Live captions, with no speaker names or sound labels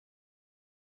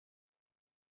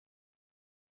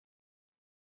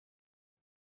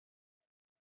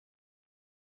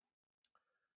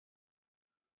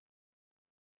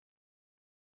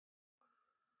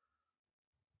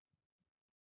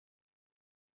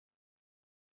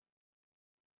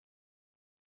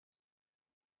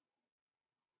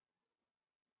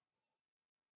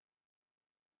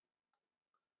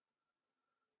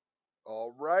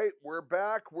All right, we're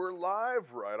back. We're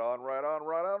live. Right on, right on,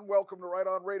 right on. Welcome to Right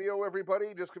On Radio,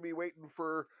 everybody. Just gonna be waiting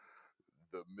for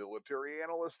the military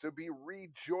analyst to be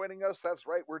rejoining us. That's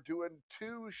right, we're doing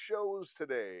two shows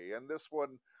today, and this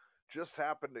one just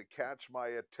happened to catch my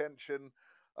attention.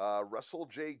 Russell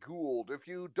J. Gould. If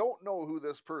you don't know who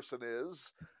this person is,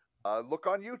 look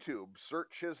on YouTube,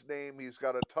 search his name. He's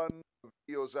got a ton of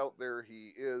videos out there.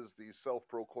 He is the self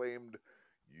proclaimed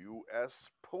U.S.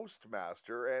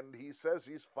 Postmaster, and he says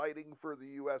he's fighting for the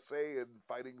USA and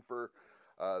fighting for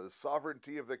the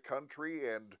sovereignty of the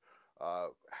country. And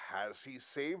has he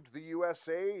saved the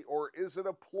USA, or is it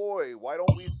a ploy? Why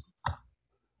don't we?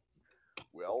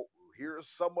 Well, here's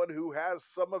someone who has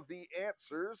some of the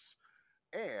answers,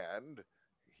 and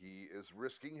he is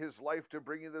risking his life to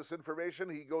bring you this information.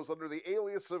 He goes under the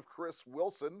alias of Chris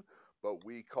Wilson, but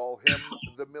we call him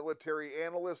the military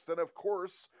analyst. And of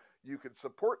course, you can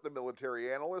support the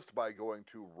military analyst by going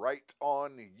to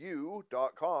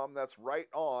rightonu.com. That's right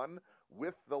on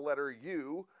with the letter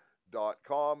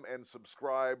U.com, and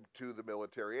subscribe to the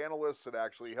military analyst. It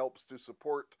actually helps to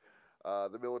support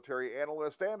the military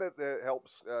analyst, and it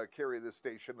helps carry this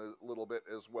station a little bit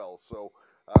as well. So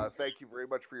thank you very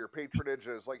much for your patronage.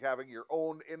 It's like having your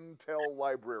own Intel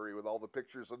library with all the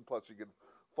pictures, and plus you can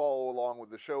follow along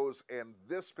with the shows. And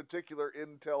this particular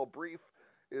Intel brief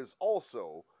is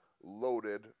also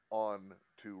loaded on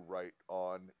to Right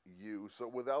On You. So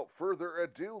without further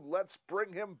ado, let's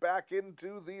bring him back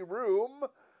into the room.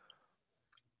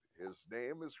 His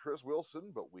name is Chris Wilson,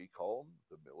 but we call him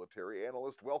the military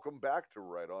analyst. Welcome back to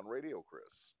Right On Radio,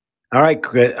 Chris. All right,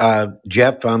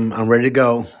 Jeff, I'm ready to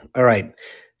go. All right,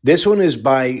 this one is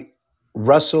by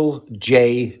Russell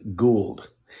J. Gould,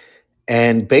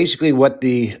 and basically,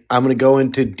 I'm going to go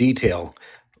into detail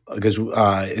because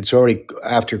it's already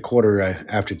after quarter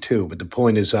after two. But the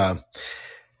point is,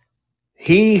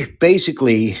 he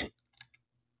basically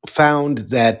found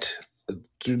that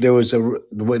there was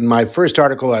in my first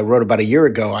article I wrote about a year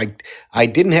ago. I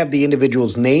didn't have the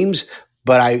individuals' names,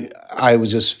 but I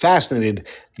was just fascinated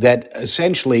that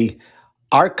essentially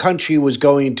our country was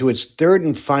going into its third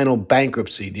and final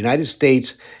bankruptcy, the United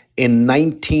States, in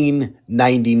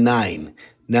 1999.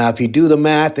 Now, if you do the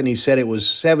math, and he said it was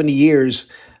 70 years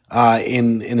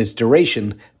in its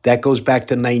duration, that goes back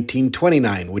to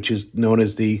 1929, which is known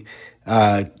as the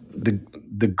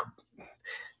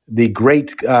the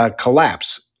Great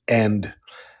Collapse. And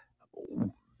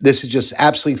this is just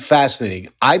absolutely fascinating.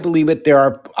 I believe it. There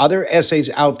are other essays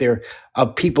out there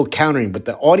of people countering, but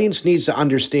the audience needs to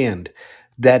understand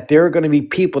that there are going to be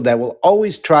people that will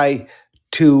always try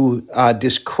to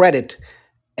discredit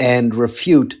and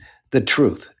refute the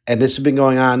truth. And this has been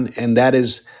going on, and that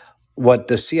is what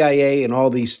the CIA and all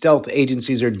these stealth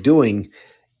agencies are doing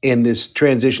in this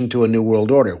transition to a new world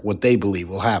order, what they believe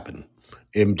will happen.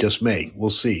 It just may. We'll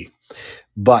see.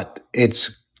 But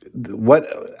it's what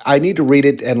I need to read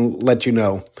it and let you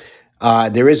know.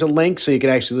 There is a link so you can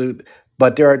actually,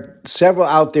 but there are several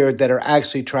out there that are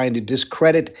actually trying to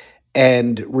discredit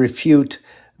and refute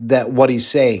that what he's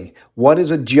saying. One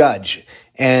is a judge,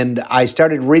 and I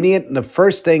started reading it, and the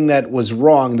first thing that was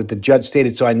wrong that the judge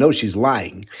stated, so I know she's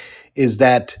lying, is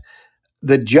that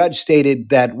the judge stated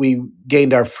that we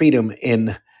gained our freedom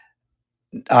in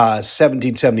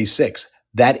 1776.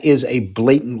 That is a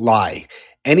blatant lie.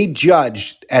 Any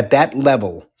judge at that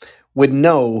level would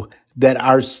know that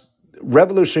our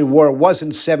Revolutionary War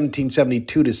wasn't 1772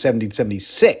 to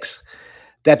 1776.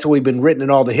 That's what we've been written in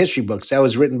all the history books. That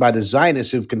was written by the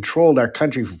Zionists who've controlled our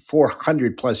country for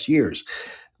 400 plus years.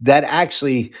 That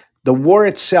actually, the war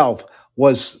itself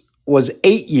was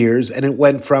 8 years, and it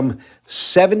went from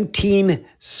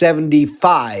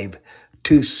 1775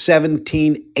 to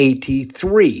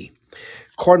 1783.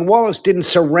 Cornwallis didn't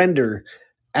surrender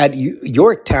at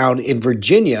Yorktown in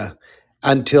Virginia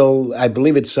until I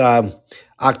believe it's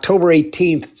October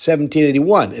 18th,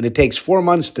 1781. And it takes 4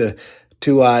 months to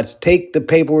take the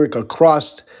paperwork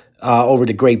across over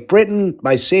to Great Britain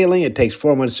by sailing. It takes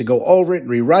 4 months to go over it and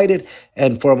rewrite it,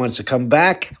 and 4 months to come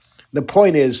back. The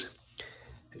point is,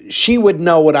 she would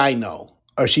know what I know,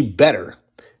 or she better.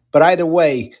 But either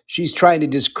way, she's trying to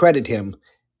discredit him.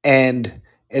 And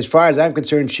as far as I'm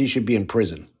concerned, she should be in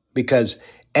prison because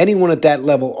anyone at that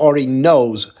level already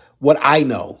knows what I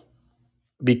know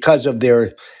because of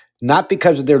not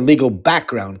because of their legal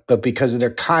background, but because of their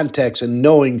context and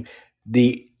knowing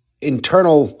the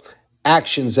internal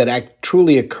actions that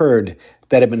truly occurred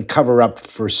that have been covered up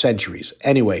for centuries.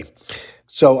 Anyway,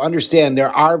 so understand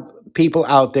there are people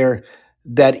out there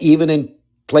that even in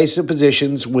places and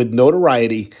positions with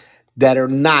notoriety that are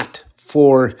not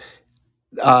for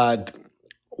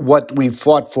what we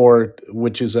fought for,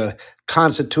 which is a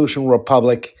constitutional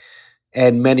republic,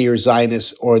 and many are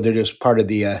Zionists, or they're just part of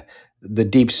the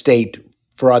deep state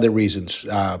for other reasons,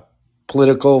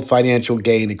 political, financial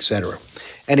gain, etc.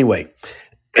 Anyway,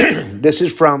 this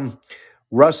is from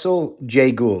Russell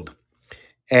J. Gould.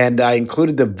 And I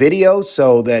included the video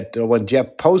so that when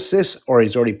Jeff posts this, or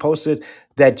he's already posted it,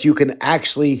 that you can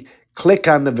actually click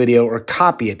on the video or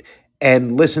copy it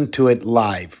and listen to it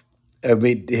live. I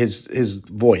mean, his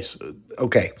voice.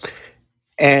 Okay.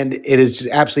 And it is just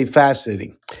absolutely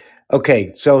fascinating.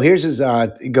 Okay, so here's his,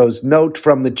 it goes, note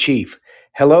from the chief.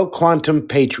 Hello, quantum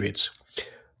patriots.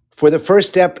 For the first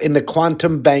step in the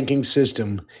quantum banking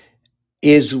system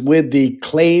is with the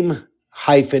claim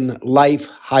life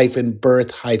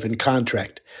birth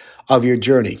contract of your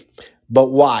journey. But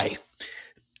why?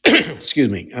 Excuse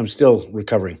me, I'm still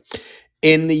recovering.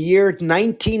 In the year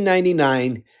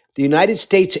 1999, the United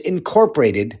States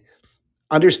Incorporated,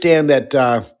 understand that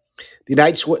the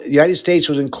United States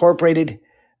was incorporated,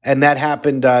 and that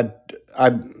happened,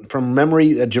 from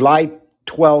memory, July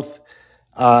 12th,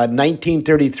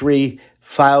 1933,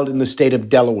 filed in the state of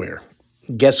Delaware.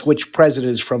 Guess which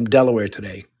president is from Delaware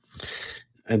today?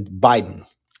 And Biden.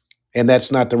 And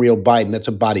that's not the real Biden. That's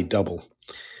a body double.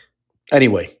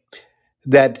 Anyway,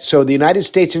 so the United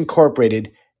States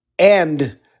Incorporated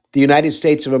and the United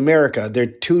States of America, they're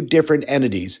two different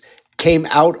entities, came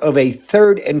out of a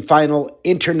third and final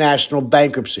international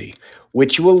bankruptcy,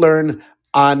 which you will learn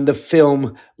on the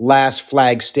film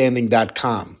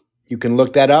lastflagstanding.com. You can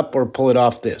look that up or pull it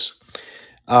off this.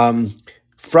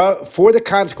 For the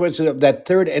consequences of that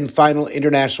third and final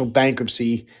international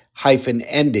bankruptcy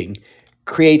ending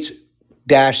creates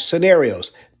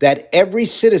scenarios that every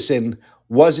citizen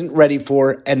wasn't ready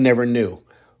for and never knew.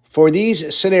 For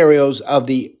these scenarios of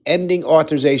the ending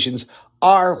authorizations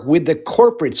are with the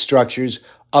corporate structures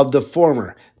of the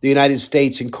former, the United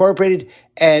States Incorporated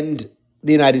and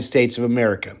the United States of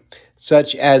America,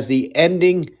 such as the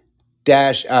ending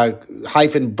birth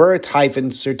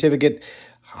certificate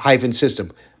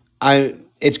system.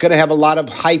 It's going to have a lot of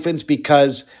hyphens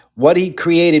because what he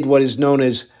created, what is known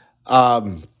as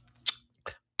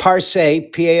Parse,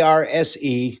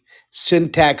 P-A-R-S-E,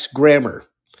 syntax grammar.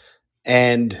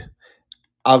 And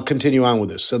I'll continue on with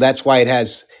this. So that's why it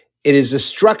is the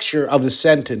structure of the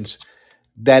sentence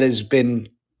that has been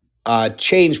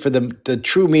changed for the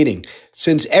true meaning.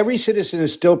 Since every citizen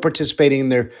is still participating in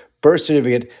their birth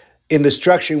certificate in the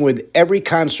structuring with every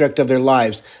construct of their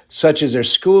lives, such as their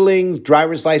schooling,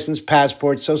 driver's license,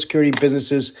 passports, Social Security,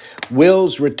 businesses,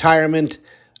 wills, retirement,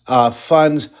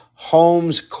 funds,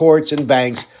 homes, courts, and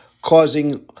banks,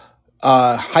 causing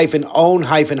own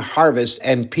harvest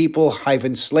and people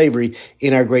slavery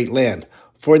in our great land.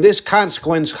 For this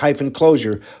consequence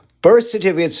closure, birth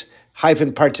certificates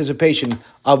participation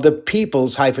of the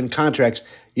people's contracts,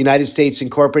 United States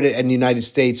Incorporated and United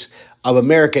States of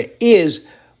America, is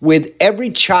with every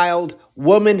child,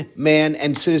 woman, man,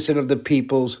 and citizen of the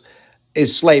peoples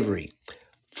is slavery.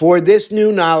 For this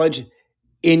new knowledge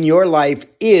in your life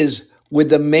is with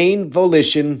the main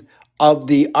volition of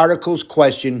the article's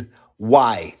question,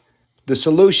 why? The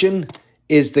solution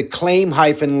is the claim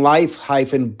life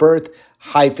birth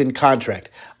contract.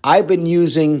 I've been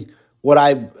using what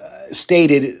I've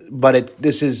stated, but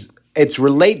it's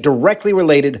directly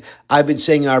related. I've been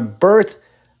saying our birth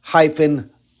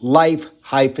life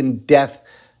death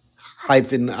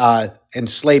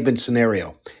enslavement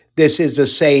scenario. This is the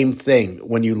same thing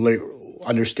when you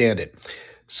understand it.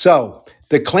 So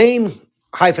the claim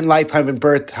life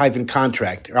birth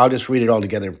contract, or I'll just read it all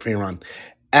together from here on.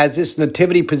 As this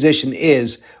nativity position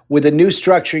is with a new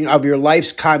structuring of your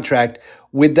life's contract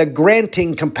with the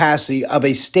granting capacity of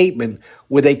a statement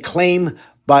with a claim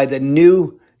by the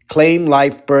new claim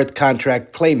life birth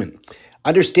contract claimant.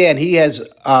 Understand, he has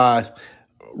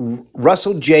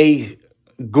Russell J.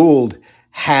 Gould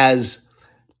has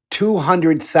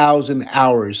 200,000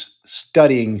 hours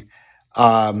studying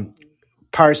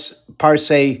parse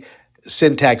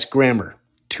syntax grammar.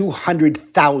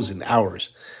 200,000 hours.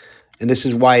 And this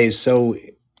is why he's so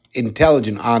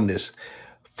intelligent on this.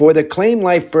 For the claim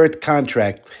life birth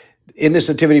contract in this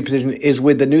nativity position is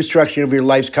with the new structure of your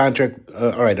life's contract.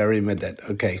 All right, I already meant that.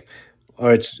 Okay.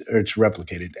 Or it's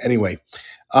replicated. Anyway,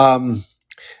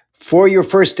 for your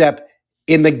first step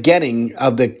in the getting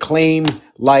of the claim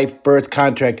life birth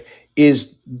contract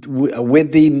is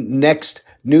with the next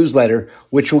newsletter,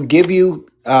 which will give you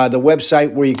the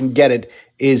website where you can get it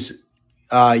is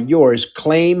yours,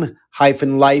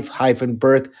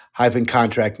 claim-life-birth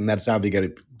contract, and that's obviously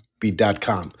going to be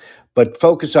 .com. But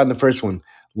focus on the first one,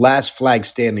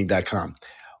 lastflagstanding.com.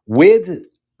 With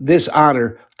this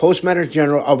honor, Postmaster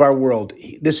General of our world.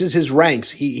 This is his ranks.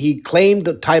 He claimed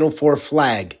the Title IV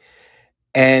flag,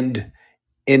 and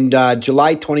in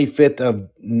July 25th of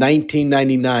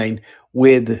 1999,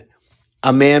 with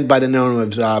a man by the name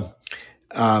of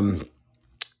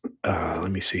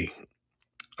let me see,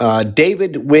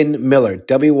 David Wynn Miller,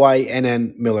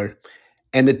 Wynn Miller,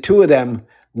 and the two of them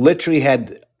literally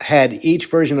had each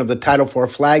version of the Title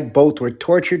IV flag. Both were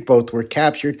tortured, both were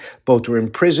captured, both were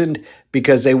imprisoned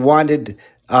because they wanted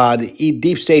the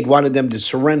deep state wanted them to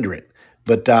surrender it.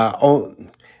 But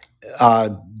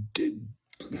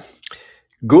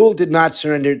Gould did not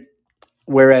surrender,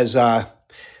 whereas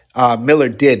Miller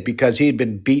did, because he had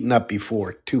been beaten up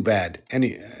before, too bad,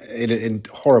 and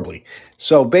horribly.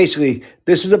 So basically,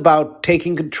 this is about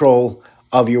taking control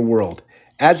of your world.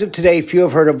 As of today, few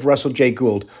have heard of Russell J.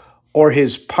 Gould or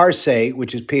his Parse,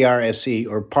 which is PRSE,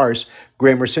 or parse,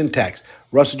 grammar syntax.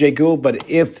 Russell J. Gould, but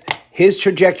if his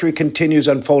trajectory continues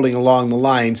unfolding along the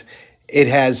lines, it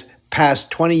has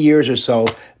past 20 years or so,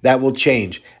 that will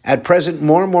change. At present,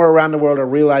 more and more around the world are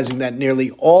realizing that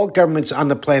nearly all governments on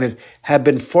the planet have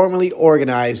been formally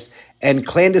organized and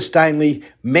clandestinely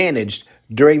managed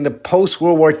during the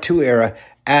post-World War II era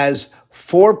as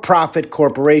for-profit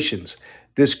corporations.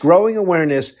 This growing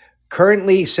awareness,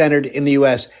 currently centered in the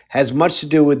U.S., has much to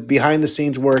do with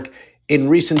behind-the-scenes work in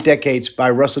recent decades by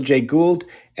Russell J. Gould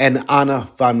and Anna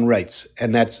von Reitz.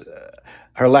 And that's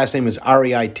her last name is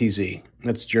Reitz.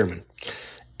 That's German.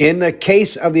 In the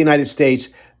case of the United States,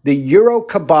 the Euro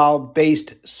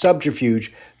cabal-based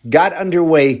subterfuge got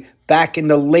underway back in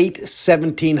the late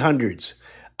 1700s.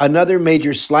 Another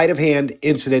major sleight of hand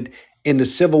incident in the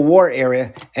Civil War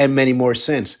era, and many more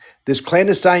since. This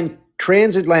clandestine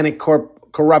transatlantic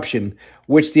corruption,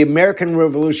 which the American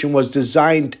Revolution was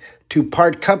designed to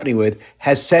part company with,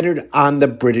 has centered on the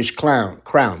British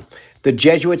Crown, the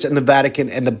Jesuits and the Vatican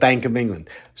and the Bank of England,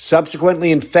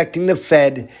 subsequently infecting the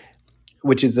Fed,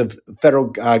 which is the federal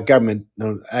government,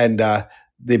 and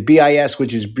the BIS,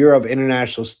 which is Bureau of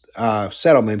International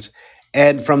Settlements,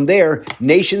 and from there,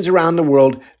 nations around the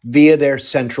world via their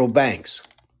central banks.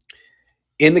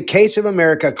 In the case of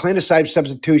America, clandestine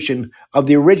substitution of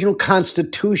the original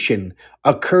Constitution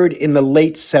occurred in the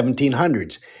late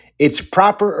 1700s. Its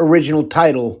proper original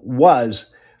title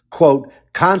was, quote,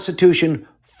 Constitution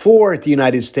for the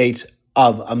United States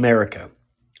of America.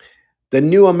 The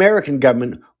new American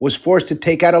government was forced to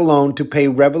take out a loan to pay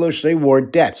Revolutionary War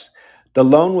debts. The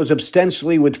loan was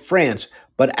ostensibly with France,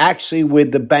 but actually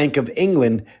with the Bank of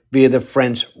England via the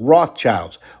French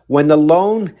Rothschilds. When the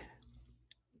loan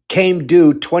came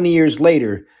due 20 years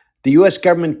later, the U.S.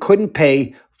 government couldn't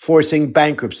pay, forcing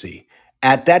bankruptcy.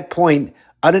 At that point,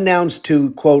 unannounced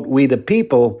to, quote, we the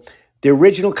people, the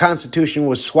original Constitution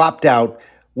was swapped out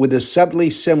with a subtly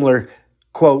similar,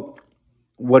 quote,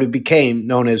 what it became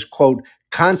known as, quote,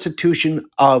 Constitution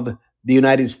of the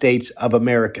United States of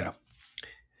America.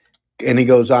 And he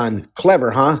goes on,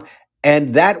 clever, huh?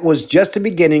 And that was just the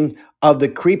beginning of the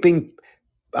creeping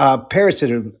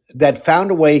parasitism that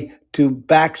found a way to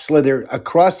backslither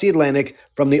across the Atlantic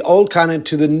from the old continent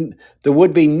to the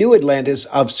would-be new Atlantis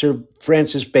of Sir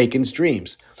Francis Bacon's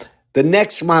dreams. The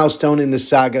next milestone in the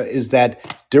saga is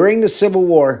that during the Civil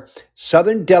War,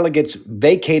 Southern delegates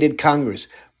vacated Congress,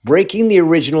 breaking the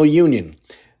original Union.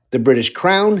 The British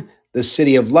Crown, the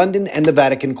City of London, and the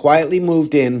Vatican quietly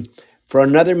moved in for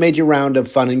another major round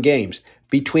of fun and games.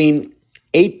 Between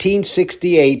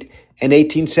 1868 and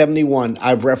 1871,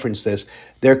 I've referenced this,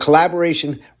 their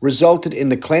collaboration resulted in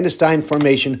the clandestine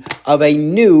formation of a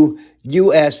new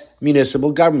U.S.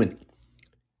 municipal government,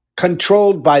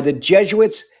 controlled by the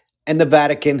Jesuits and the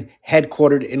Vatican,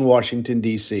 headquartered in Washington,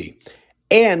 D.C.,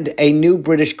 and a new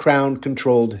British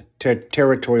Crown-controlled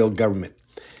territorial government.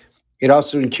 It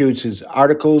also includes his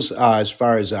articles as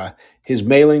far as his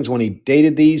mailings when he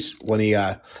dated these, when he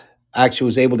actually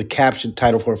was able to capture the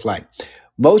Title IV flag.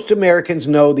 Most Americans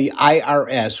know the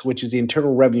IRS, which is the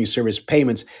Internal Revenue Service,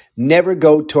 payments never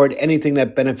go toward anything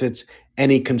that benefits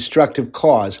any constructive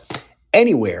cause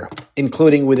anywhere,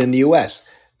 including within the U.S.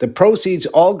 The proceeds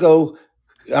all go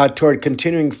toward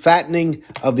continuing fattening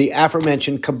of the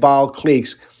aforementioned cabal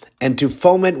cliques and to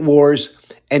foment wars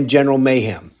and general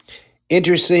mayhem.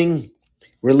 Interesting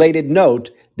related note,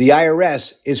 the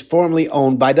IRS is formally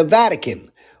owned by the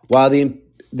Vatican, while the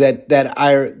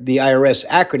IRS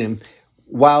acronym,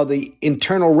 while the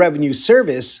Internal Revenue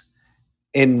Service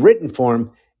in written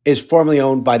form is formally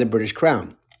owned by the British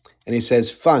Crown. And he says,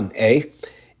 fun, eh?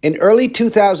 In early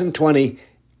 2020,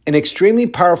 an extremely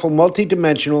powerful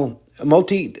international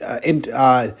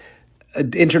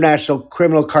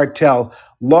criminal cartel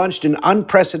launched an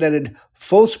unprecedented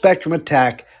full-spectrum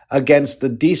attack against the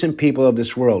decent people of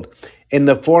this world in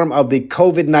the form of the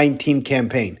COVID-19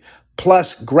 campaign,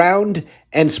 plus ground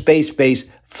and space-based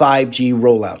 5G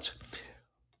rollouts.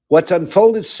 What's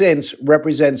unfolded since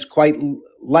represents quite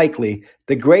likely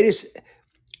the greatest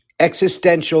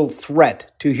existential threat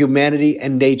to humanity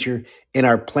and nature in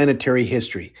our planetary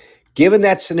history. Given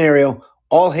that scenario,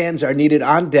 all hands are needed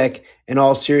on deck and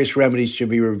all serious remedies should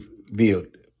be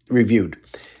reviewed.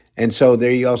 And so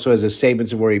there he also has a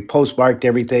statement where he postmarked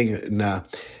everything. And,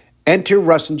 enter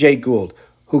Russell J. Gould,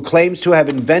 who claims to have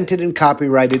invented and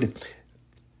copyrighted,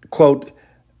 quote,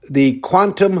 the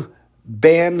quantum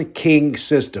Banking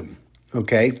system,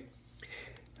 okay,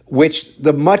 which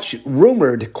the much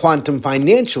rumored quantum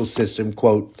financial system,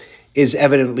 quote, is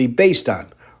evidently based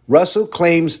on. Russell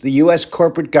claims the U.S.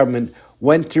 corporate government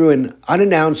went through an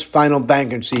unannounced final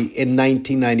bankruptcy in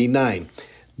 1999,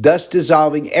 thus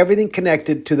dissolving everything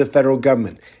connected to the federal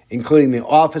government, including the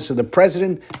office of the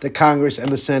president, the Congress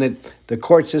and the Senate, the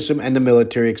court system, and the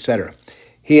military, etc.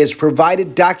 He has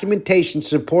provided documentation to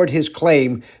support his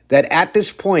claim that at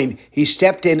this point he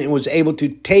stepped in and was able to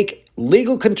take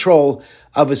legal control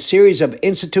of a series of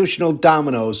institutional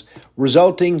dominoes,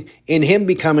 resulting in him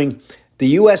becoming the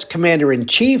U.S.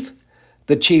 Commander-in-Chief,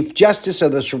 the Chief Justice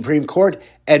of the Supreme Court,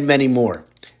 and many more.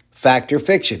 Fact or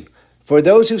fiction? For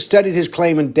those who studied his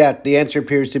claim in depth, the answer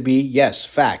appears to be yes,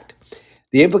 fact.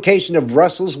 The implication of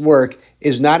Russell's work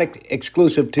is not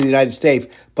exclusive to the United States,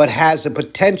 but has the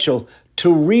potential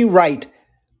to rewrite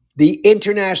the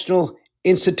international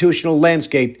institutional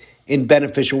landscape in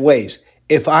beneficial ways,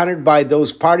 if honored by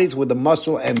those parties with the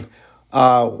muscle and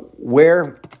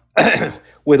where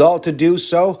with all to do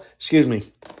so. Excuse me.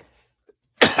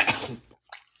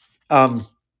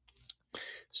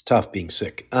 It's tough being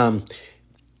sick.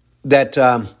 That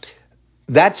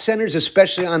centers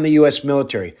especially on the U.S.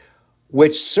 military,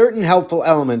 which certain helpful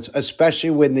elements,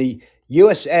 especially when the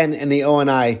USN and the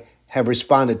ONI have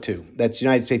responded to. That's the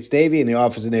United States Navy and the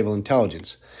Office of Naval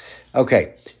Intelligence.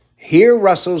 Okay, here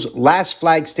Russell's last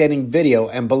flag standing video,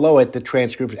 and below it the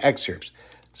transcript excerpts.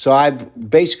 So I've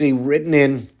basically written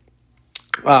in,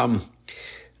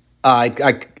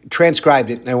 I transcribed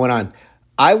it and I went on.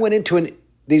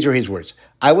 These are his words.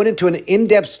 I went into an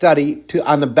in-depth study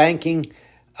on the banking,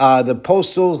 the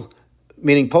postal,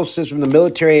 meaning postal system, the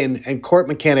military, and court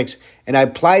mechanics, and I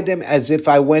applied them as if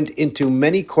I went into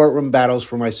many courtroom battles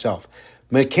for myself.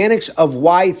 Mechanics of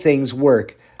why things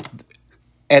work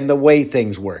and the way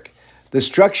things work. The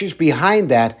structures behind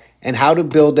that and how to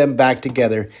build them back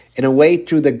together in a way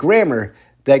through the grammar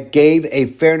that gave a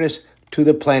fairness to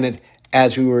the planet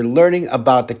as we were learning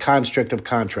about the construct of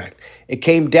contract. It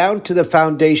came down to the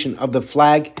foundation of the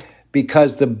flag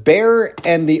because the bearer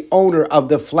and the owner of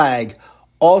the flag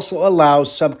also allows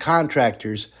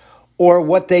subcontractors, or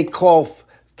what they call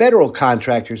federal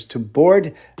contractors, to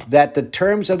board that the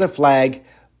terms of the flag,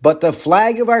 but the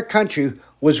flag of our country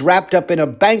was wrapped up in a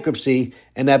bankruptcy,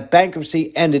 and that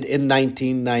bankruptcy ended in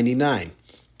 1999.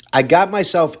 I got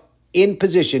myself in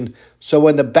position so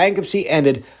when the bankruptcy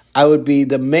ended, I would be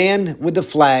the man with the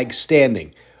flag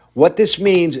standing. What this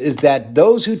means is that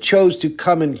those who chose to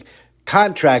come in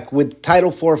contract with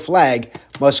Title IV flag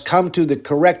must come to the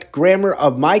correct grammar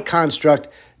of my construct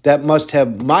that must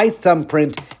have my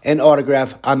thumbprint and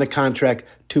autograph on the contract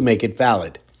to make it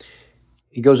valid.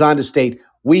 He goes on to state,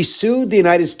 we sued the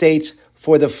United States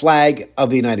for the flag of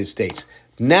the United States.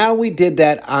 Now we did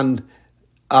that on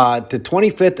the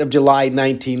 25th of July,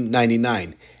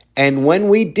 1999. And when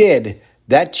we did,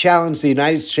 that challenged the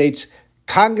United States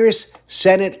Congress,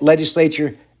 Senate,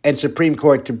 Legislature, and Supreme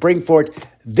Court to bring forth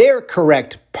their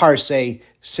correct parse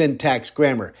syntax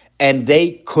grammar, and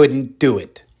they couldn't do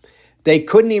it. They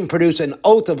couldn't even produce an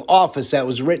oath of office that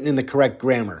was written in the correct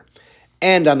grammar.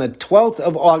 And on the 12th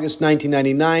of August,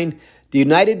 1999, the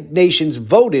United Nations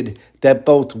voted that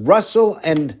both Russell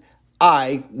and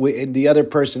I, the other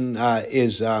person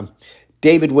is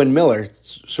David Wynn Miller,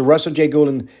 so Russell J.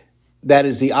 Gould, that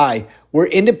is the I, were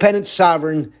independent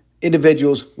sovereign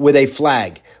individuals with a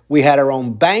flag. We had our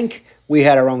own bank, we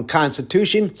had our own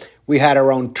constitution, we had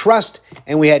our own trust,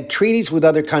 and we had treaties with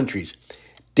other countries.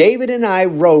 David and I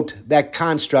wrote that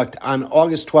construct on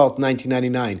August 12th,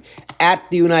 1999 at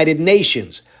the United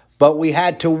Nations, but we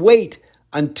had to wait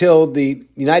until the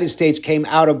United States came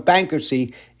out of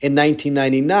bankruptcy in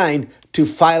 1999 to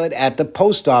file it at the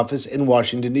post office in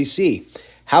Washington, D.C.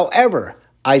 However,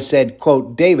 I said,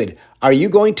 quote, David, are you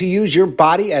going to use your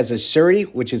body as a surety,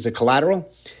 which is a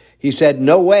collateral? He said,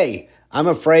 no way. I'm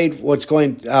afraid for what's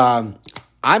going to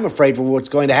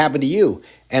happen to you.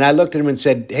 And I looked at him and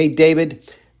said, hey,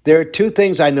 David, there are two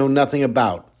things I know nothing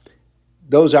about.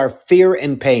 Those are fear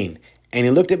and pain. And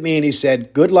he looked at me and he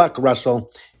said, "Good luck,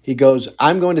 Russell." He goes,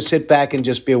 "I'm going to sit back and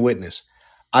just be a witness."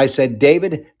 I said,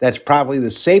 "David, that's probably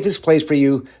the safest place for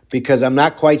you because I'm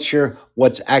not quite sure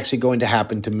what's actually going to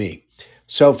happen to me."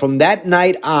 So from that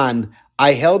night on,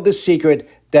 I held the secret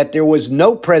that there was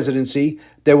no presidency,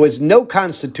 there was no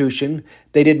constitution,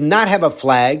 they did not have a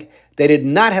flag, they did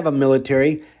not have a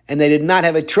military, and they did not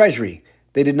have a treasury.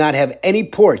 They did not have any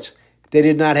ports. They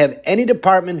did not have any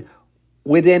department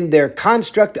within their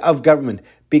construct of government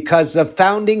because the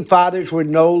founding fathers were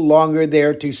no longer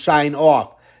there to sign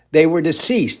off. They were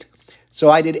deceased. So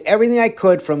I did everything I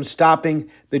could, from stopping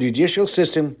the judicial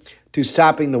system to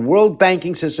stopping the world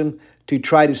banking system to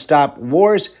try to stop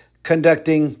wars,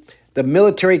 conducting the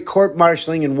military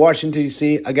court-martialing in Washington,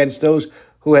 D.C. against those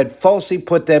who had falsely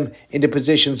put them into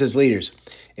positions as leaders.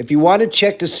 If you want to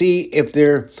check to see if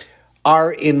there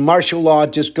are in martial law,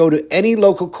 just go to any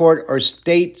local court or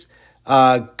state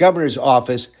governor's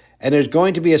office, and there's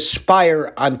going to be a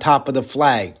spire on top of the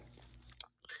flag.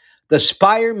 The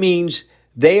spire means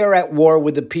they are at war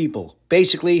with the people.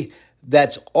 Basically,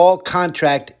 that's all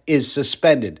contract is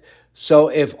suspended. So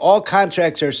if all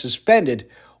contracts are suspended,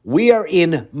 we are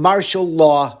in martial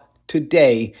law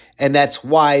today, and that's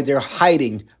why they're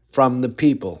hiding from the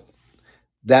people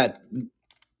that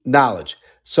knowledge.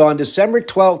 So on December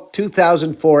 12th,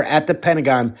 2004, at the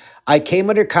Pentagon, I came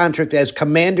under contract as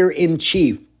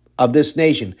Commander-in-Chief of this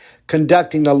nation,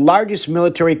 conducting the largest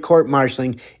military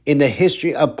court-martialing in the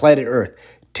history of planet Earth,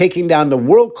 taking down the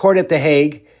World Court at The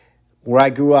Hague, where I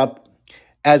grew up,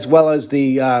 as well as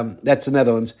that's the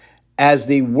Netherlands, as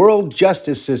the world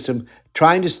justice system,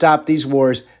 trying to stop these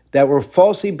wars that were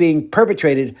falsely being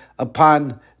perpetrated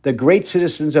upon the great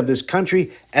citizens of this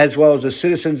country, as well as the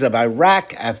citizens of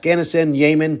Iraq, Afghanistan,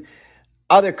 Yemen,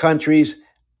 other countries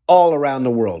all around the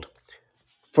world.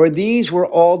 For these were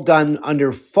all done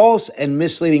under false and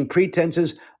misleading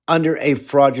pretenses, under a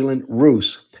fraudulent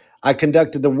ruse. I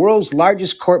conducted the world's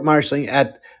largest court-martialing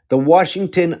at the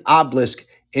Washington Obelisk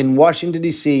in Washington,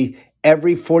 D.C.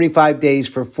 every 45 days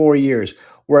for 4 years,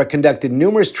 where I conducted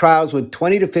numerous trials with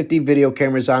 20 to 50 video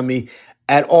cameras on me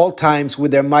at all times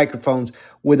with their microphones,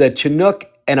 with a Chinook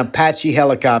and Apache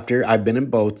helicopter. I've been in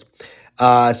both.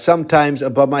 Sometimes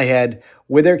above my head,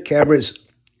 with their cameras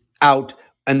out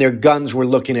and their guns were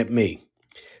looking at me.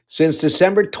 Since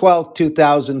December 12th,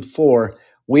 2004,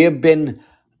 we have been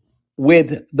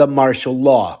with the martial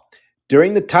law.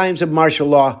 During the times of martial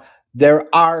law, there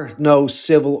are no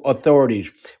civil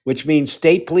authorities, which means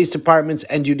state police departments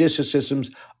and judicial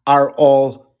systems are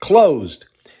all closed.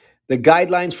 The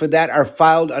guidelines for that are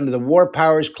filed under the War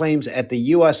Powers Claims at the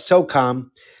U.S. SOCOM,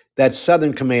 that's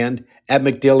Southern Command, at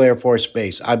MacDill Air Force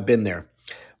Base. I've been there,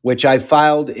 which I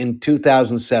filed in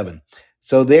 2007.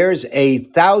 So there's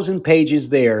 1,000 pages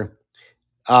there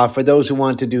for those who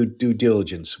want to do due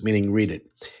diligence, meaning read it.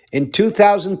 In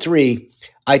 2003,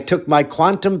 I took my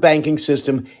quantum banking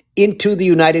system into the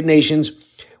United Nations,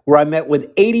 where I met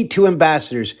with 82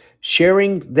 ambassadors,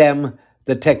 sharing them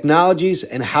the technologies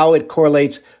and how it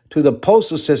correlates to the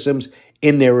postal systems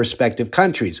in their respective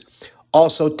countries,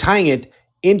 also tying it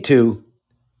into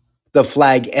the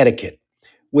flag etiquette.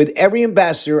 With every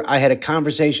ambassador, I had a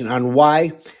conversation on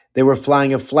why they were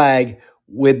flying a flag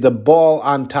with the ball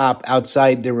on top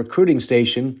outside their recruiting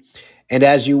station. And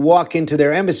as you walk into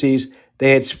their embassies,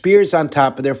 they had spears on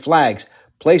top of their flags,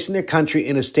 placing their country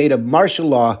in a state of martial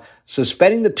law,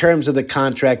 suspending the terms of the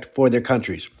contract for their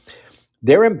countries.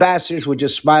 Their ambassadors would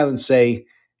just smile and say,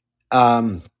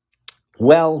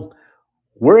 well,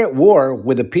 we're at war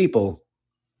with the people,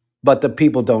 but the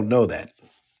people don't know that.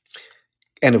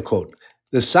 End of quote.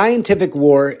 The scientific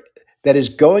war that is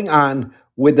going on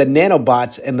with the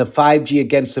nanobots and the 5G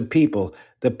against the people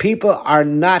are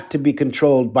not to be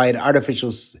controlled by an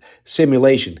artificial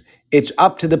simulation. It's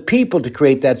up to the people to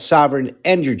create that sovereign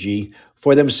energy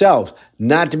for themselves,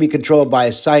 not to be controlled by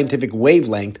a scientific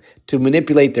wavelength to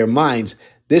manipulate their minds.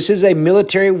 This is a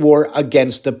military war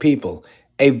against the people,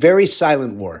 a very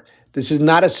silent war. This is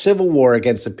not a civil war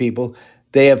against the people.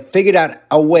 They have figured out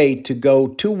a way to go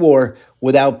to war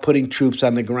without putting troops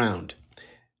on the ground.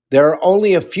 There are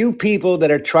only a few people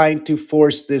that are trying to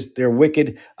force their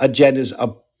wicked agendas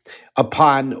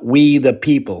upon we the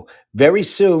people. Very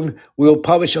soon, we will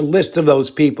publish a list of those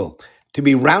people to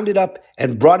be rounded up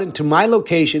and brought into my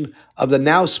location of the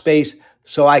Now Space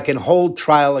so I can hold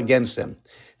trial against them.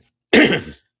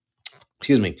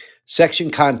 Excuse me.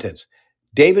 Section contents.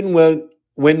 David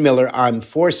Windmiller on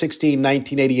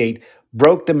 4/16/1988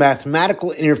 broke the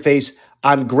mathematical interface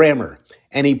on grammar,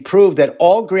 and he proved that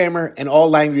all grammar and all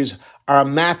languages are a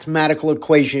mathematical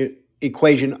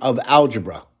equation of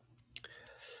algebra.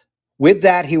 With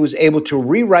that, he was able to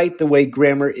rewrite the way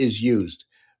grammar is used.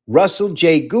 Russell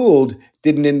J. Gould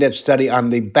did an in-depth study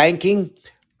on the banking,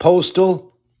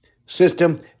 postal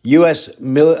system, U.S.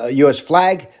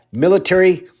 flag,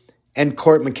 military, and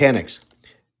court mechanics.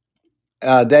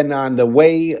 Then on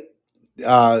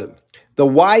uh, the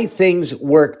why things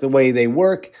work the way they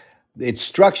work, its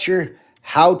structure,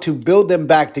 how to build them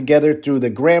back together through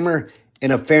the grammar,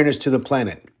 and a fairness to the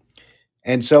planet.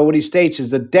 And so what he states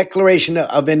is the Declaration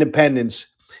of Independence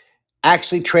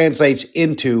actually translates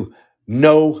into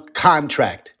no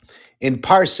contract. In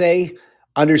Parse,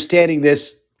 understanding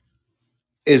this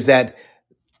is that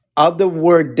of the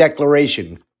word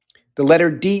declaration, the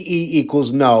letter DE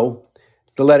equals no,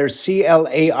 the letter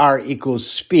CLAR equals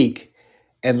speak,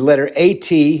 and the letter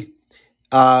AT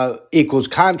equals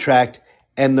contract,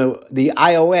 and the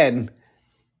ION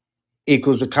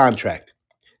equals a contract.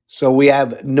 So we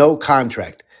have no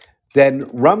contract. Then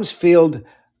Rumsfeld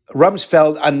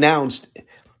announced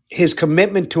his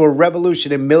commitment to a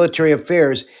revolution in military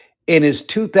affairs in his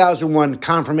 2001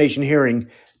 confirmation hearing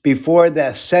before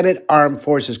the Senate Armed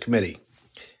Forces Committee.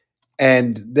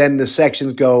 And then the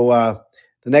sections go.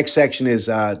 The next section is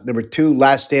number 2,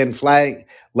 last standing flag.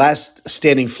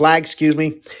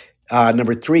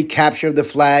 Number 3, capture of the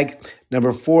flag.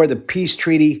 Number 4, the peace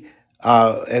treaty,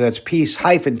 and that's peace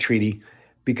hyphen treaty,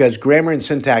 because grammar and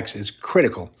syntax is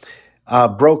critical.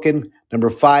 Broken.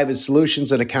 Number 5 is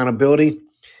solutions and accountability.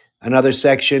 Another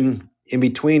section in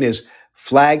between is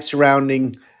flag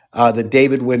surrounding the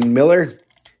David Wynn Miller.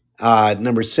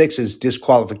 Number 6 is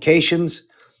disqualifications.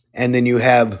 And then you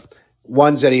have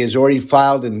ones that he has already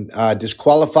filed and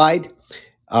disqualified.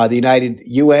 The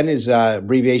UN is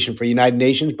abbreviation for United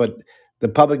Nations, but the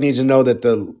public needs to know that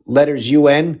the letters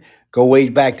UN go way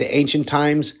back to ancient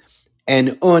times,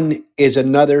 and UN is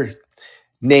another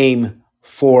name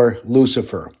for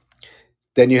Lucifer.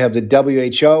 Then you have the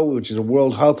WHO, which is a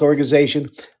World Health Organization,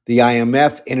 the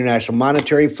IMF, International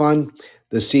Monetary Fund,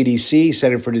 the CDC,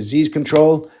 Center for Disease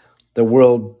Control, the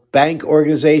World Bank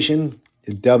Organization,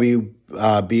 the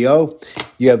WBO.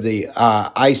 You have the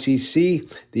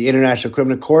ICC, the International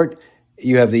Criminal Court.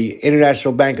 You have the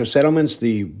International Bank of Settlements,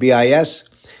 the BIS,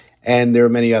 and there are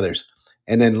many others.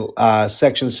 And then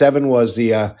Section 7 was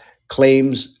the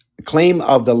claim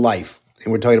of the life,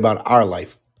 and we're talking about our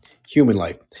life, human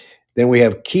life. Then we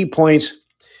have key points,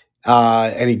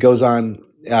 and he goes on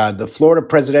the Florida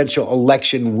presidential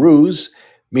election ruse,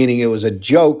 meaning it was a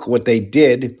joke what they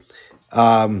did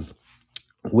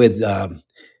with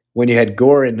when you had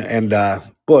Gore and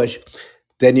Bush.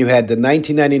 Then you had the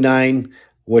 1999,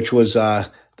 which was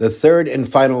the third and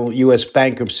final U.S.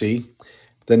 bankruptcy,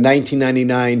 the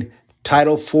 1999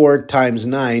 Title 4 times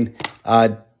 9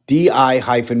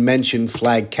 DI-mention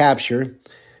flag capture.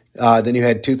 Then you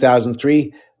had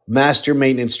 2003 Master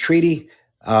Maintenance Treaty,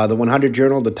 the 100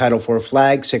 Journal, the Title IV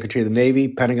flag, Secretary of the Navy,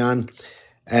 Pentagon.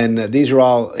 And these are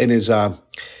all in his,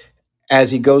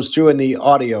 as he goes through in the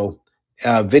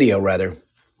video rather,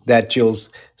 that you'll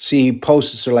see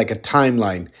posts are like a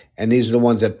timeline. And these are the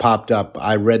ones that popped up.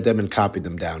 I read them and copied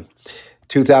them down.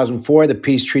 2004, the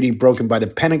peace treaty broken by the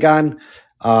Pentagon.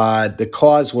 The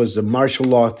cause was the Martial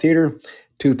Law Theater.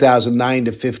 2009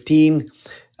 to 15,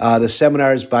 the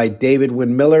seminars by David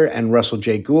Wynn Miller and Russell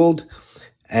J. Gould.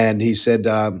 And he said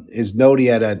his note, he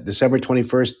had December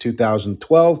 21st,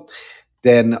 2012.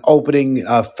 Then opening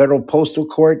federal postal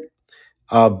court,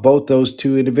 both those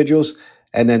two individuals.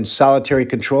 And then solitary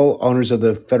control, owners of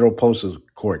the federal postal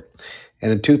court.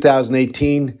 And in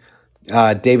 2018,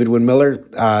 David Wynn Miller,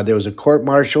 there was a court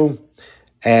martial.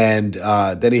 And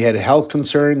then he had health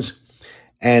concerns.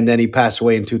 And then he passed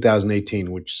away in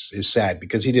 2018, which is sad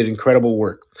because he did incredible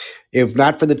work. If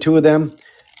not for the two of them,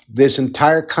 this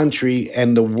entire country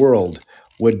and the world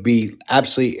would be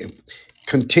absolutely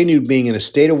continued being in a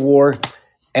state of war,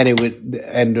 and it would,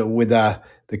 and with the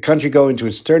country going to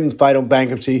its third and final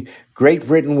bankruptcy, Great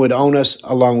Britain would own us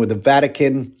along with the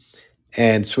Vatican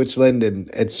and Switzerland,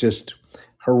 and it's just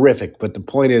horrific. But the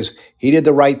point is, he did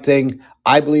the right thing.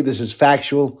 I believe this is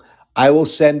factual. I will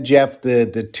send Jeff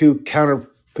the two counter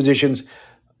positions,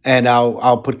 and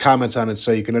I'll put comments on it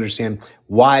so you can understand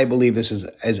why I believe this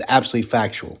is absolutely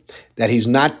factual, that he's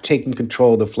not taking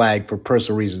control of the flag for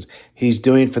personal reasons. He's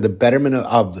doing it for the betterment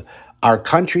of our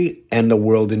country and the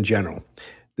world in general.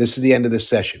 This is the end of this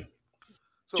session.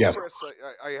 So, Jeff. Chris,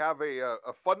 I have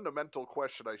a fundamental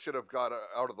question I should have got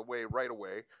out of the way right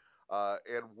away.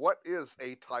 And what is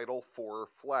a Title IV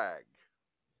flag?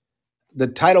 The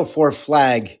Title IV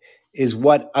flag is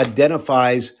what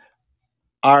identifies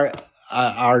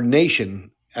our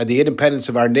nation, the independence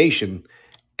of our nation,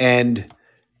 and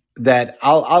that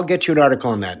I'll get you an article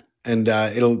on that. and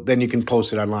it'll then you can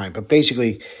post it online. But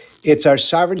basically, it's our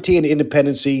sovereignty and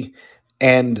independency,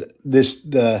 and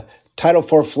the Title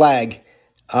IV flag.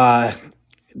 Uh,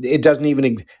 it doesn't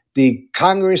even the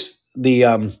Congress, the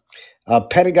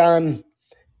Pentagon,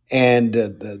 and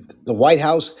the White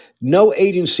House. No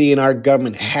agency in our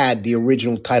government had the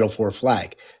original Title IV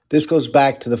flag. This goes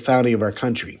back to the founding of our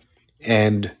country,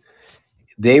 and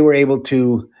they were able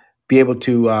to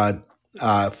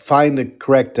find the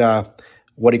correct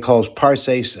what he calls parse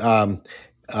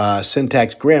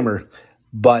syntax grammar,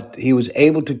 but he was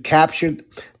able to capture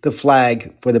the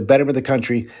flag for the betterment of the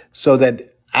country, so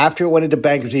that after it went into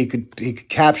bankruptcy, he could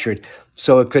capture it,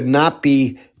 so it could not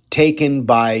be taken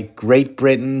by Great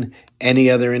Britain, any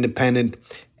other independent,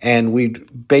 and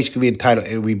we'd basically be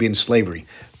entitled, we'd be in slavery.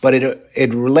 But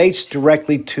it relates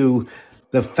directly to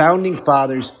the founding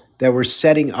fathers that were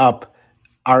setting up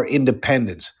our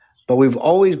independence. But we've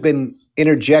always been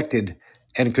interjected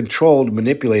and controlled,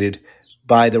 manipulated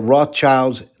by the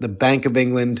Rothschilds, the Bank of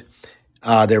England,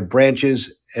 their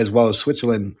branches, as well as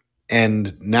Switzerland,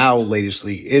 and now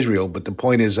latestly Israel. But the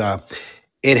point is,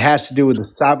 it has to do with the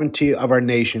sovereignty of our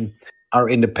nation, our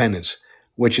independence,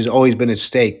 which has always been at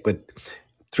stake. But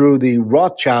through the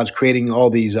Rothschilds creating all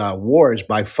these wars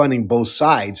by funding both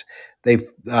sides, they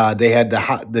had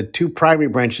the two primary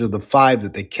branches of the five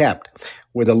that they kept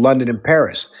were the London and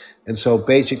Paris, and so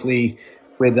basically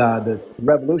with the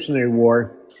Revolutionary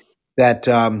War, that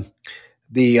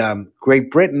the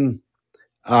Great Britain,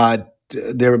 uh,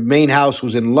 their main house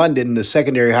was in London, the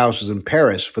secondary house was in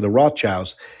Paris for the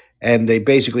Rothschilds, and they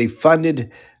basically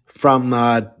funded from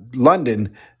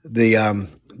London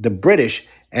the British,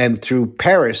 and through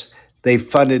Paris they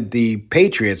funded the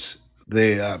patriots,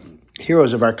 the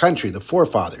heroes of our country, the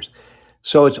forefathers.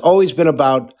 So it's always been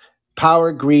about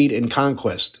power, greed, and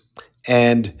conquest.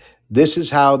 And this is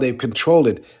how they've controlled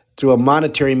it through a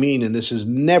monetary mean. And this is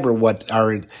never what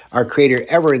our Creator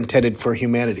ever intended for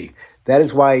humanity. That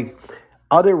is why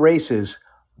other races,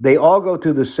 they all go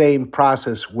through the same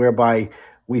process whereby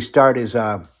we start as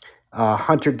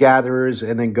hunter gatherers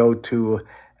and then go to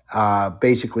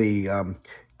basically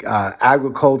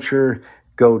agriculture,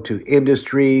 go to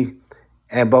industry,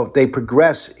 and both they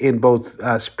progress in both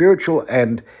spiritual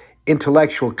and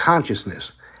intellectual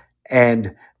consciousness,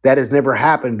 and that has never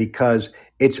happened because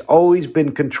it's always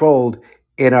been controlled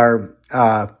in our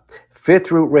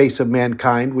fifth root race of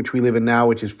mankind, which we live in now,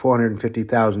 which is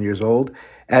 450,000 years old,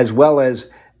 as well as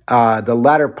the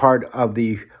latter part of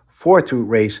the fourth root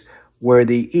race, where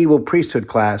the evil priesthood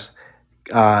class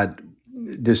uh,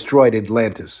 destroyed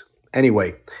Atlantis.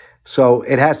 Anyway, so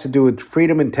it has to do with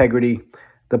freedom, integrity,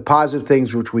 the positive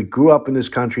things which we grew up in this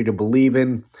country to believe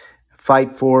in,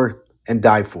 fight for, and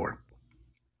die for.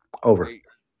 Over. Hey,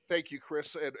 thank you,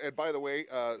 Chris. And by the way,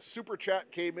 super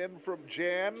chat came in from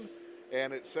Jan,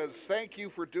 and it says thank you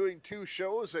for doing two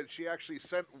shows, and she actually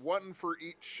sent one for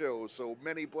each show. So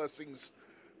many blessings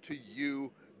to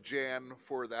you, Jan,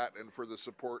 for that and for the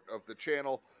support of the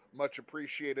channel. Much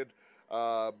appreciated.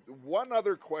 One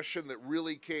other question that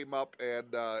really came up,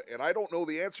 and I don't know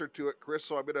the answer to it, Chris,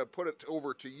 so I'm going to put it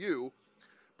over to you.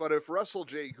 But if Russell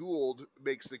J. Gould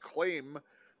makes the claim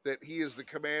that he is the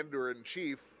commander in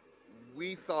chief,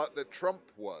 we thought that Trump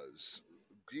was.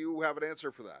 Do you have an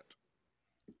answer for that?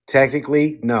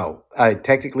 Technically, no.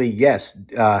 Technically, yes.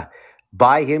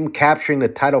 By him capturing the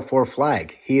Title IV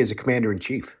flag, he is a commander in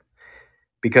chief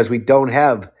because we don't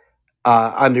have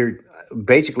under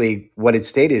basically what it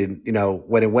stated. You know,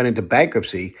 when it went into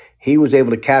bankruptcy, he was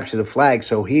able to capture the flag,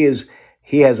 so he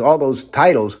has all those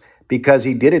titles because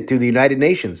he did it through the United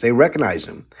Nations. They recognize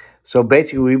him. So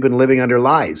basically, we've been living under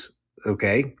lies.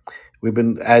 Okay, we've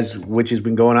been as which has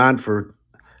been going on for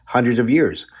hundreds of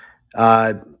years.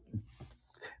 Uh,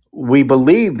 we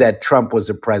believe that Trump was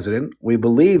the president. We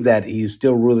believe that he's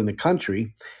still ruling the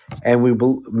country, and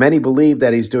many believe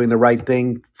that he's doing the right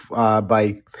thing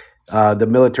by the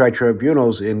military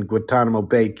tribunals in Guantanamo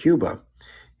Bay, Cuba,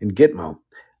 in Gitmo.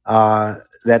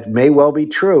 That may well be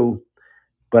true,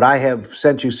 but I have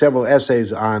sent you several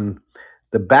essays on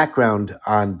the background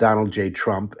on Donald J.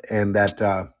 Trump, and that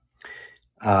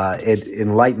it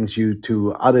enlightens you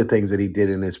to other things that he did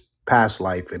in his past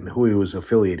life and who he was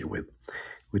affiliated with,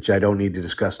 which I don't need to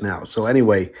discuss now. So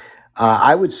anyway,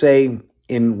 I would say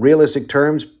in realistic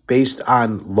terms, based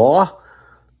on law,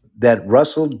 that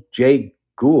Russell J.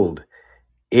 Gould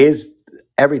is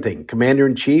everything. Commander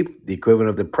in chief, the equivalent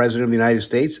of the president of the United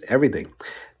States, everything.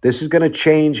 This is going to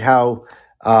change how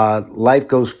life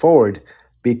goes forward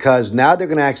because now they're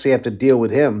going to actually have to deal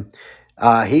with him.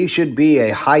 He should be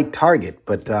a high target,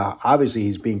 but obviously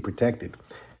he's being protected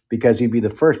because he'd be the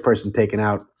first person taken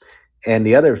out and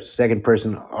the other second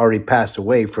person already passed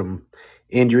away from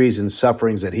injuries and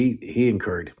sufferings that he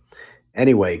incurred.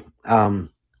 Anyway,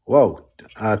 whoa,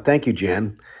 thank you,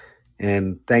 Jan,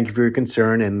 and thank you for your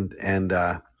concern and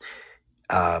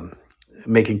um,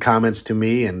 making comments to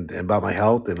me and about my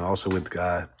health, and also with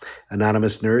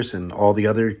anonymous nurse and all the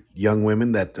other young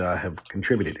women that have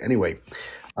contributed. Anyway,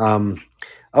 um,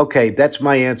 okay, that's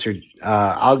my answer.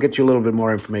 I'll get you a little bit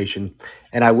more information,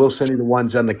 and I will send you the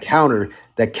ones on the counter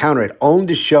that counter it. Own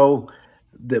to show,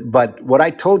 but what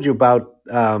I told you about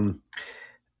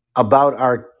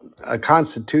our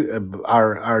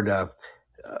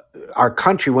our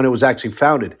country when it was actually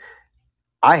founded,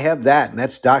 I have that, and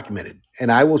that's documented.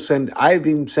 And I will send. I've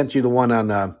even sent you the one on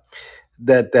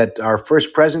that our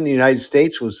first president of the United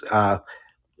States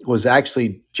was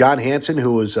actually John Hanson,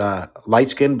 who was light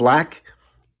skinned black,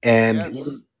 and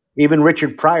Yes. even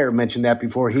Richard Pryor mentioned that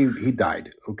before he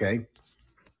died. Okay.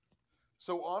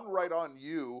 So on Right On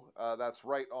You, that's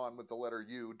right on with the letter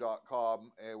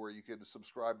U.com, where you can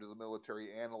subscribe to the Military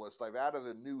Analyst. I've added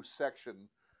a new section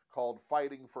called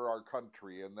 "Fighting for Our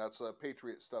Country," and that's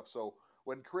Patriot stuff. So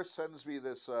when Chris sends me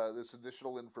this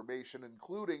additional information,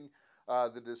 including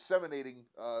the disseminating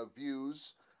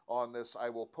views on this, I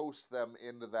will post them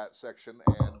into that section,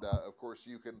 and of course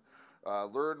you can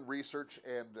learn, research,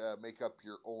 and make up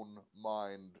your own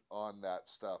mind on that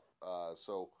stuff.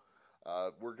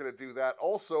 We're going to do that.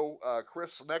 Also,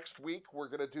 Chris, next week we're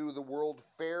going to do the World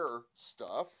Fair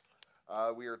stuff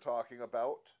we are talking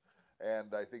about,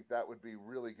 and I think that would be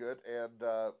really good. And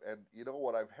you know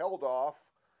what? I've held off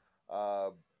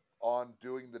uh, on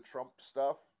doing the Trump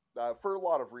stuff for a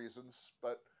lot of reasons,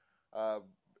 but uh,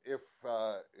 if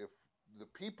the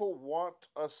people want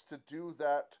us to do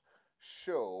that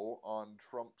show on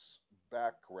Trump's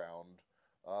background,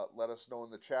 let us know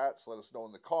in the chats. Let us know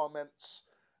in the comments,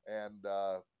 and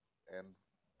and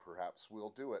perhaps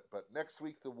we'll do it. But next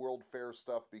week, the World Fair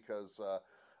stuff, because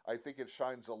I think it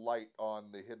shines a light on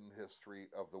the hidden history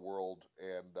of the world,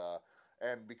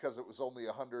 and because it was only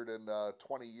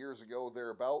 120 years ago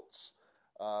thereabouts.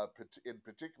 In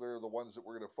particular, the ones that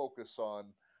we're going to focus on,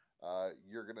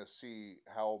 you're going to see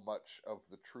how much of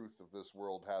the truth of this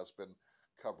world has been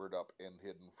covered up and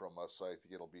hidden from us. I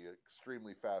think it'll be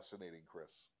extremely fascinating,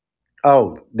 Chris.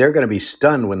 Oh, they're going to be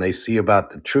stunned when they see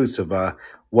about the truths of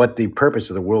what the purpose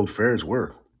of the World Fairs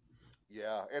were.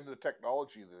 Yeah, and the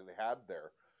technology that they had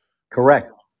there, you Correct.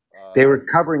 know. They Uh, were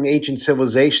covering ancient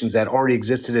civilizations that already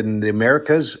existed in the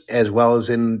Americas as well as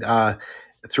in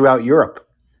throughout Europe,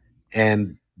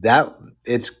 and that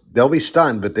it's they'll be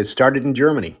stunned. But they started in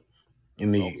Germany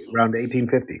in well, the around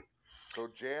 1850. so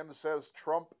Jan says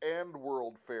Trump and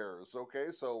World Fairs. Okay,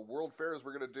 so World Fairs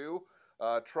we're gonna do.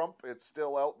 Trump, it's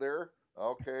still out there.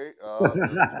 Okay,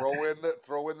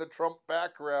 throw in the Trump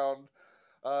background.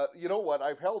 You know what?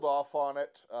 I've held off on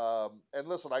it. And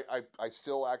listen, I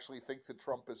still actually think that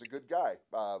Trump is a good guy.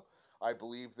 I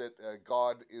believe that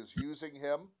God is using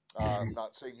him. I'm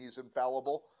not saying he's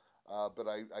infallible, but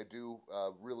I do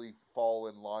really fall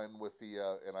in line with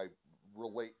and I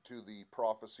relate to the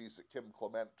prophecies that Kim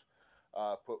Clement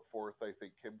put forth. I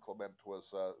think Kim Clement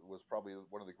was probably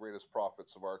one of the greatest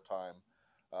prophets of our time.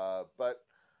 But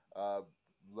uh,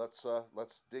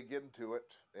 let's dig into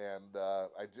it. And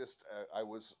I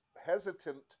was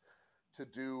hesitant to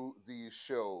do these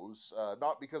shows,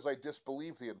 not because I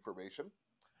disbelieve the information.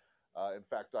 In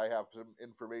fact, I have some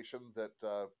information that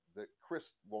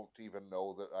Chris won't even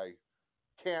know that I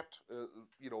can't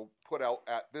put out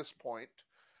at this point,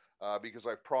 because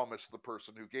I've promised the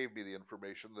person who gave me the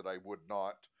information that I would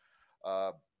not.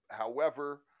 Uh,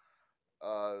 However,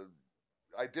 uh,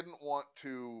 I didn't want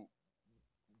to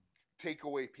take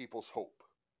away people's hope,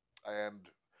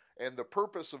 and the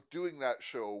purpose of doing that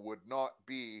show would not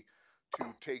be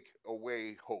to take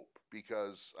away hope,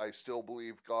 because I still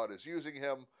believe God is using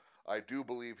him. I do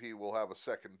believe he will have a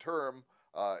second term,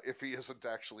 if he isn't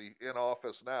actually in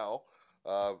office now.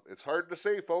 It's hard to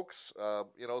say, folks.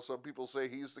 Some people say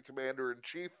he's the commander in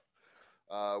chief.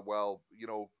 Well,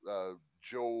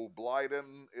 Joe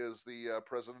Biden is the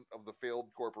president of the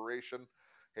failed corporation.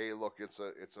 Hey, look, it's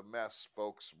a mess,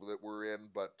 folks, that we're in,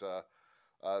 but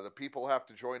the people have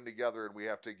to join together, and we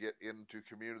have to get into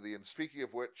community. And speaking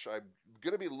of which, I'm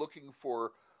going to be looking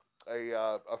for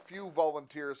a few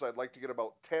volunteers. I'd like to get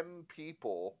about 10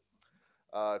 people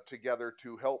together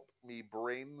to help me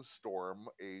brainstorm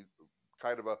a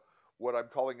kind of a what I'm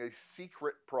calling a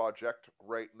secret project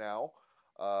right now.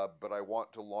 But I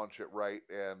want to launch it right,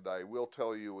 and I will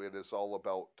tell you it is all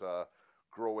about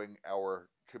growing our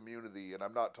community. And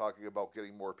I'm not talking about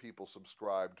getting more people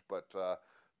subscribed, but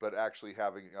actually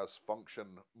having us function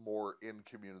more in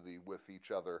community with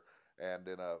each other. and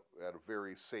in a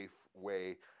very safe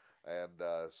way. And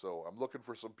so I'm looking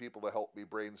for some people to help me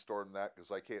brainstorm that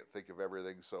because I can't think of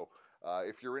everything. So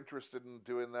if you're interested in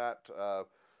doing that,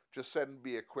 just send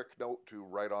me a quick note to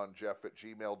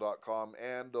writeonjeff@gmail.com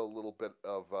and a little bit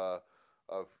of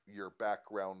your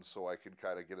background so I can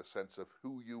kind of get a sense of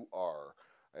who you are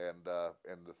and the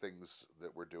things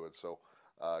that we're doing. So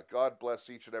God bless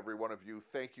each and every one of you.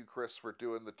 Thank you, Chris, for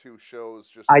doing the two shows.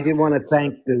 Just I as did want Jan to said,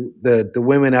 thank the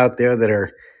women out there that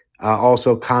are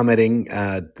also commenting,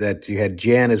 that you had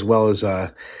Jan as well as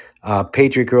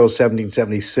Patriot Girl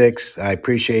 1776. I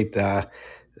appreciate their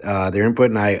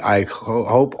input, and I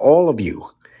hope all of you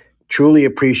truly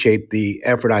appreciate the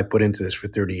effort I put into this for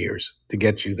 30 years to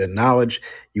get you the knowledge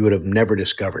you would have never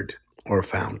discovered or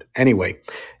found. Anyway,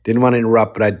 didn't want to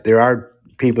interrupt, but there are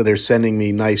people that are sending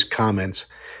me nice comments.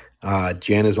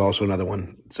 Jan is also another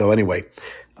one. So anyway,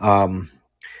 um,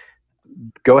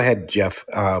 go ahead, Jeff.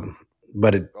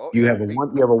 But oh you yeah, have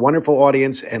you have a wonderful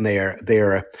audience, and they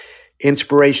are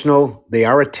inspirational. They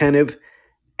are attentive,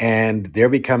 and they're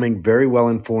becoming very well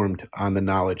informed on the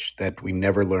knowledge that we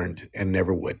never learned and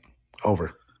never would.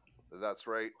 Over. that's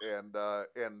right. And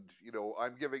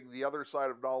I'm giving the other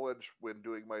side of knowledge when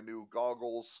doing my new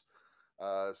goggles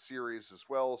series as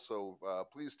well. So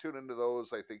please tune into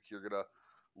those. I think you're gonna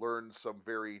learn some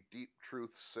very deep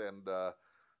truths. And the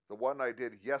one I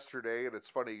did yesterday, and it's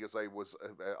funny because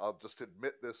I'll just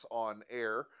admit this on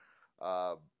air.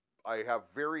 Uh, I have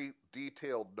very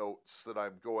detailed notes that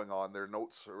I'm going on. They're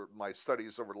notes or my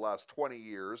studies over the last 20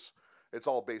 years. It's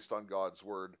all based on God's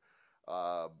word.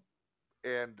 Um,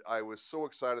 and I was so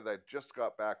excited that I just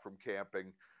got back from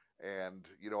camping, and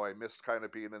I missed kind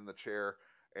of being in the chair,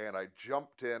 and I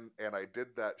jumped in and I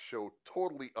did that show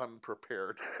totally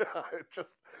unprepared.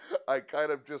 just I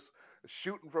kind of just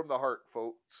shooting from the heart,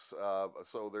 folks.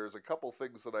 So there's a couple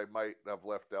things that I might have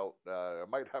left out. I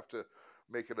might have to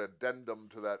make an addendum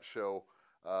to that show.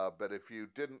 But if you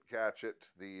didn't catch it,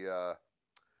 the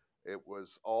it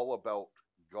was all about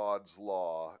God's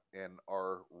law and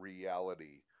our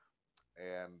reality.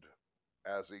 And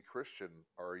as a Christian,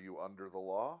 are you under the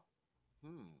law?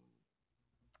 Hmm.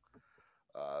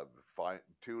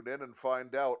 Tune in and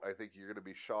find out. I think you're going to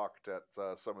be shocked at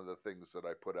some of the things that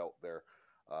I put out there,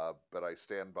 but I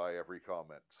stand by every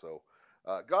comment. So,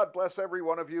 God bless every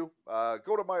one of you.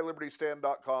 Go to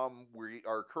mylibertystand.com. We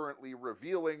are currently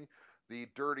revealing the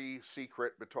dirty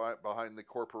secret behind the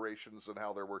corporations and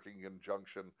how they're working in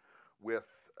conjunction with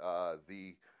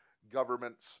the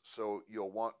governments. So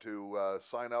you'll want to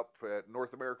sign up for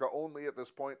North America only at this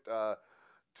point.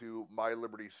 To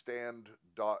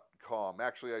mylibertystand.com.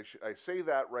 Actually, I say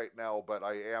that right now, but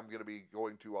I am going to be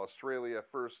going to Australia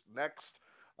first next.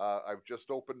 I've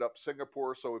just opened up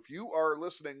Singapore, so if you are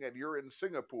listening and you're in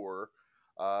Singapore,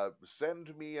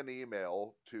 send me an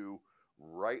email to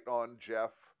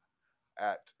writeonjeff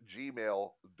at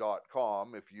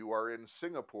gmail.com. If you are in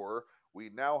Singapore, we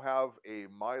now have a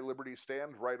My Liberty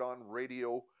Stand Right On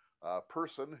Radio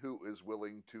person who is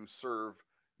willing to serve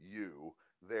you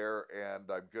there. And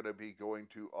I'm going to be going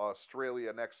to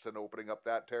Australia next and opening up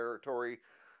that territory.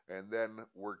 And then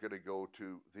we're going to go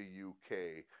to the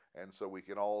UK. And so we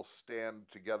can all stand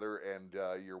together, and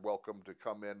you're welcome to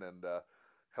come in and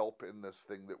help in this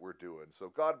thing that we're doing. So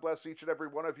God bless each and every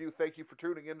one of you. Thank you for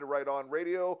tuning in to Right On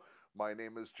Radio. My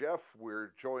name is Jeff.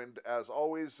 We're joined, as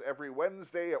always, every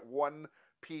Wednesday at 1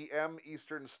 p.m.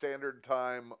 Eastern Standard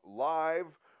Time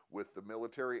live with the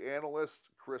military analyst,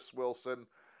 Chris Wilson.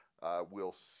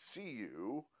 We'll see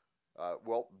you.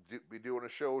 Be doing a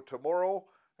show tomorrow,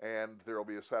 and there will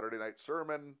be a Saturday night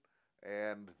sermon,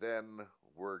 and then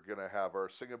we're going to have our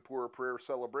Singapore prayer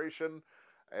celebration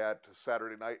at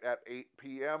Saturday night at 8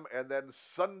 p.m. And then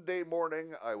Sunday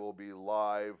morning, I will be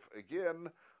live again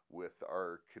with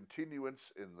our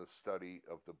continuance in the study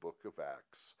of the book of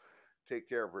Acts. Take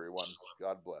care, everyone.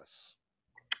 God bless.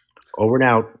 Over and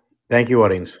out. Thank you,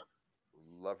 audience.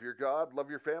 Love your God, love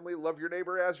your family, love your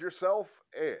neighbor as yourself,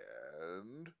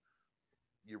 and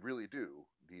you really do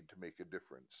need to make a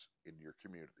difference in your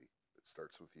community. It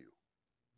starts with you.